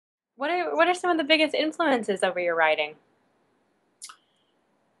what are some of the biggest influences over your writing?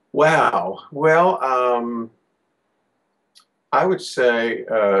 Wow. Well, I would say,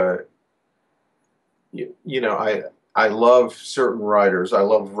 I love certain writers. I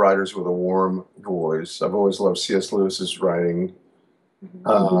love writers with a warm voice. I've always loved C.S. Lewis's writing. Mhm.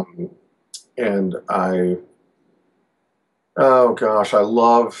 Um, and oh gosh, I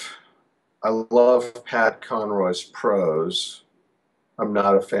love Pat Conroy's prose. I'm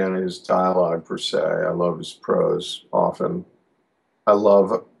not a fan of his dialogue per se. I love his prose often. I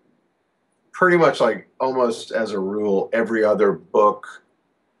love pretty much like almost as a rule every other book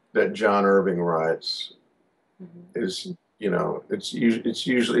that John Irving writes Mhm. is,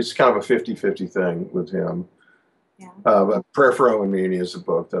 it's kind of a 50-50 thing with him. Yeah. But Prayer for Owen Meany is a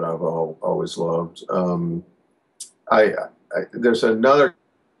book that I've always loved. There's another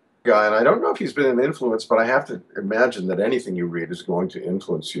guy, and I don't know if he's been an influence, but I have to imagine that anything you read is going to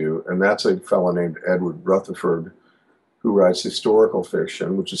influence you, and that's a fellow named Edward Rutherford, who writes historical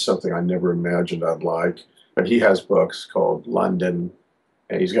fiction, which is something I never imagined I'd like. But he has books called London,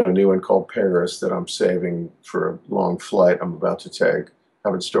 and he's got a new one called Paris that I'm saving for a long flight I'm about to take.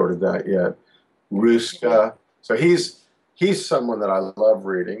 Haven't started that yet. Ruska. So he's someone that I love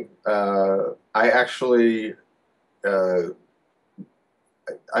reading. I actually, uh,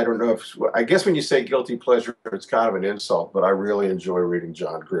 I don't know if, I guess when you say guilty pleasure, it's kind of an insult, but I really enjoy reading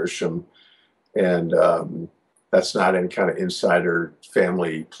John Grisham. And that's not any kind of insider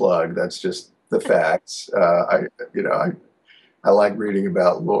family plug. That's just the facts. I like reading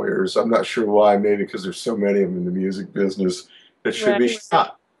about lawyers. I'm not sure why. Maybe because there's so many of them in the music business. It should Right. be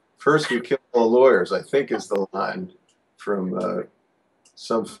shot. First, we kill all the lawyers, I think is the line from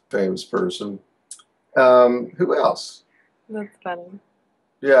some famous person. Who else? That's funny.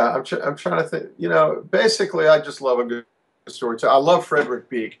 Yeah, I'm trying to think. Basically, I just love a good story. I love Frederick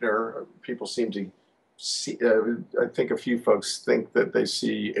Buechner. People seem to see. I think a few folks think that they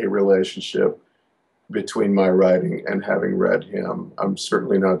see a relationship between my writing and having read him. I'm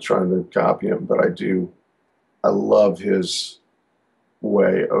certainly not trying to copy him, but I do. I love his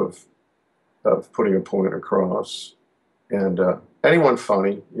way of putting a point across. And anyone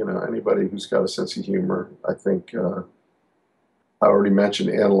funny, anybody who's got a sense of humor. I think I already mentioned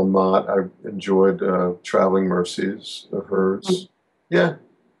Anne Lamott. I enjoyed Traveling Mercies of hers. Yeah,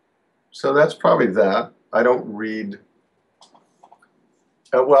 so that's probably that. I don't read.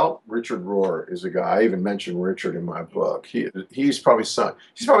 Well, Richard Rohr is a guy. I even mentioned Richard in my book. He's probably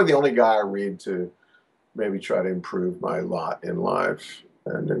the only guy I read to maybe try to improve my lot in life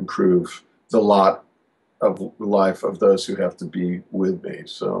and improve the lot of life of those who have to be with me.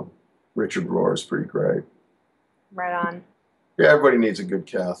 So Richard Rohr is pretty great. Right on. Yeah, everybody needs a good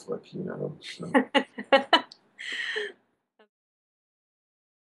Catholic. So.